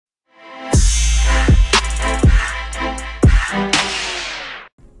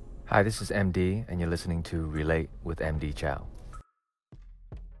Hi, this is MD, and you're listening to Relate with MD Chow.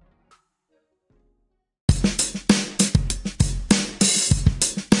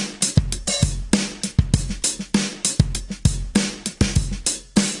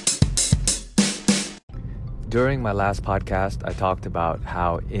 During my last podcast, I talked about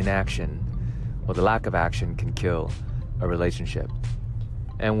how inaction, or the lack of action, can kill a relationship.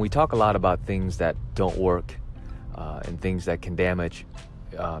 And we talk a lot about things that don't work and things that can damage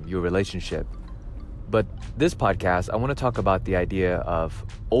your relationship. But this podcast, I want to talk about the idea of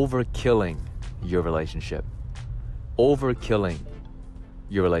overkilling your relationship. Overkilling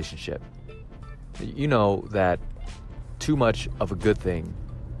your relationship. You know that too much of a good thing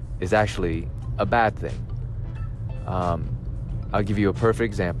is actually a bad thing. I'll give you a perfect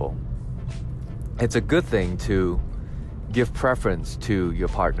example. It's a good thing to give preference to your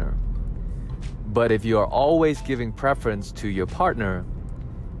partner. But if you are always giving preference to your partner,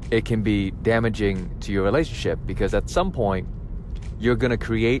 it can be damaging to your relationship, because at some point you're going to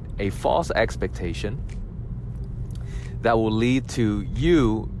create a false expectation that will lead to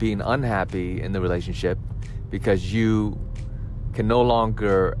you being unhappy in the relationship because you can no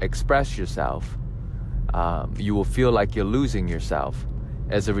longer express yourself. You will feel like you're losing yourself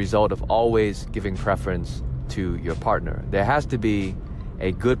as a result of always giving preference to your partner. There has to be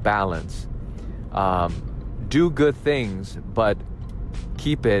a good balance. Do good things, but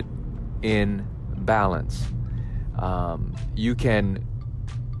keep it in balance. You can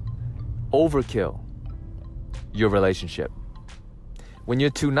overkill your relationship. When you're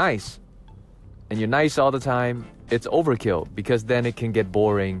too nice and you're nice all the time, it's overkill, because then it can get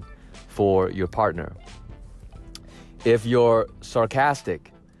boring for your partner. If you're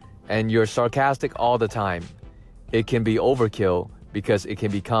sarcastic and you're sarcastic all the time, it can be overkill, because it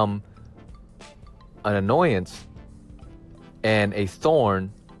can become an annoyance and a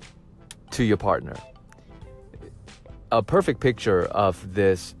thorn to your partner. A perfect picture of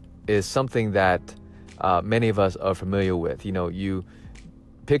this is something that many of us are familiar with. You know, you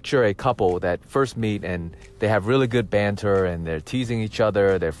picture a couple that first meet and they have really good banter and they're teasing each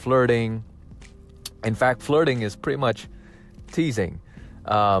other, they're flirting. In fact, flirting is pretty much teasing.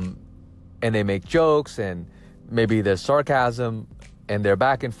 And they make jokes, and maybe there's sarcasm, and they're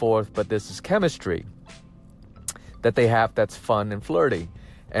back and forth, but this is chemistry that they have that's fun and flirty.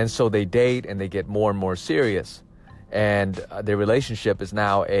 And so they date and they get more and more serious. And their relationship is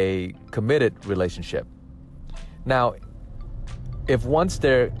now a committed relationship. Now, if once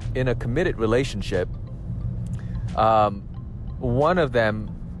they're in a committed relationship, one of them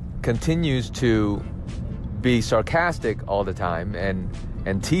continues to be sarcastic all the time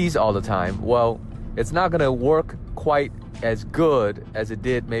and tease all the time, well, it's not going to work quite as good as it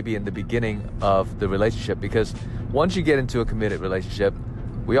did maybe in the beginning of the relationship. Because once you get into a committed relationship,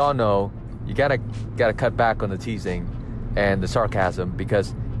 we all know you gotta cut back on the teasing and the sarcasm,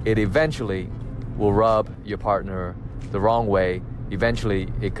 because it eventually will rub your partner the wrong way. Eventually,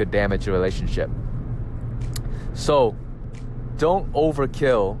 it could damage your relationship. So, don't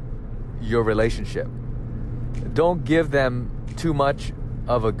overkill your relationship. Don't give them too much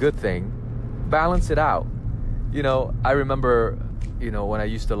of a good thing. Balance it out. You know, I remember, when I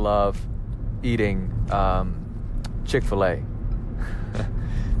used to love eating Chick-fil-A.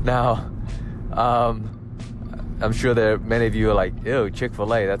 Now, I'm sure there many of you are like, ew,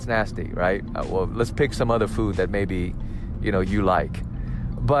 Chick-fil-A, that's nasty, right? Well, let's pick some other food that maybe, you like.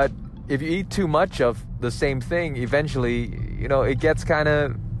 But if you eat too much of the same thing, eventually, it gets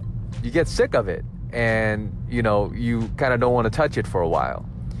you get sick of it. And, you kind of don't want to touch it for a while.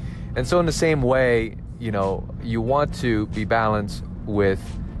 And so in the same way, you want to be balanced with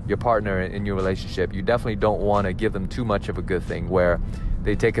your partner in your relationship. You definitely don't want to give them too much of a good thing where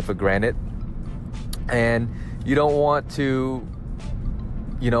they take it for granted. And you don't want to,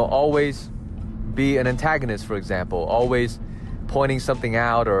 always be an antagonist, for example, always pointing something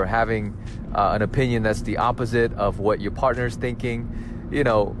out or having an opinion that's the opposite of what your partner's thinking.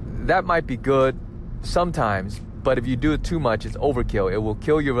 That might be good sometimes, but if you do it too much, it's overkill. It will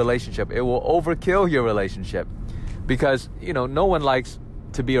kill your relationship. It will overkill your relationship, because, no one likes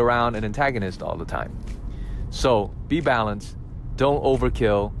to be around an antagonist all the time. So be balanced. Don't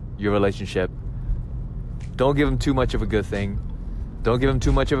overkill your relationship. Don't give them too much of a good thing. Don't give them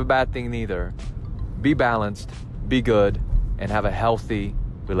too much of a bad thing neither. Be balanced, be good, and have a healthy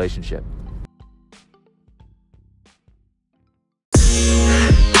relationship.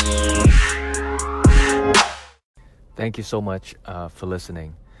 Thank you so much for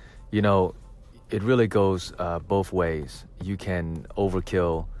listening. It really goes both ways. You can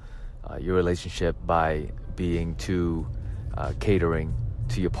overkill your relationship by being too catering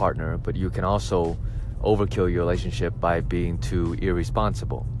to your partner, but you can also overkill your relationship by being too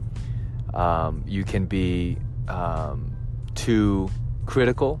irresponsible. You can be too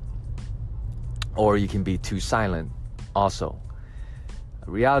critical, or you can be too silent also.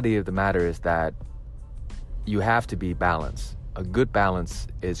 The reality of the matter is that you have to be balanced. A good balance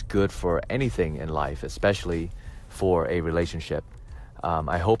is good for anything in life, especially for a relationship.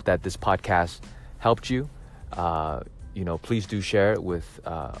 I hope that this podcast helped you. Please do share it with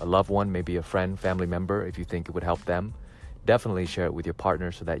a loved one, maybe a friend, family member, if you think it would help them. Definitely share it with your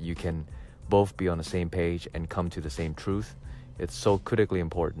partner so that you can both be on the same page and come to the same truth. It's so critically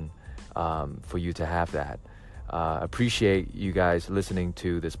important for you to have that. Appreciate you guys listening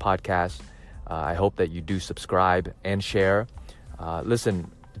to this podcast. I hope that you do subscribe and share.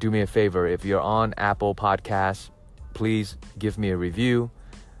 Listen, do me a favor. If you're on Apple Podcasts, please give me a review.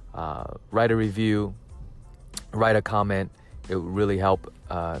 Write a review. Write a comment. It would really help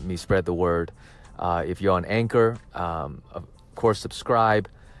me spread the word. If you're on Anchor, of course, subscribe.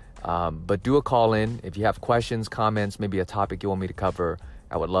 But do a call in. If you have questions, comments, maybe a topic you want me to cover,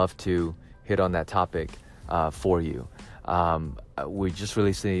 I would love to hit on that topic for you. We just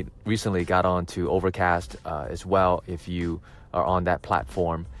recently got on to Overcast as well, if you are on that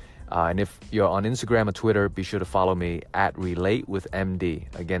platform. And if you're on Instagram or Twitter, be sure to follow me at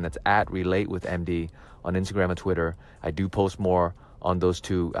RelateWithMD. Again, that's at RelateWithMD on Instagram and Twitter. I do post more on those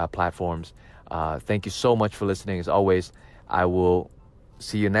two platforms. Thank you so much for listening. As always, I will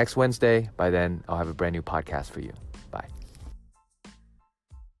see you next Wednesday. By then, I'll have a brand new podcast for you.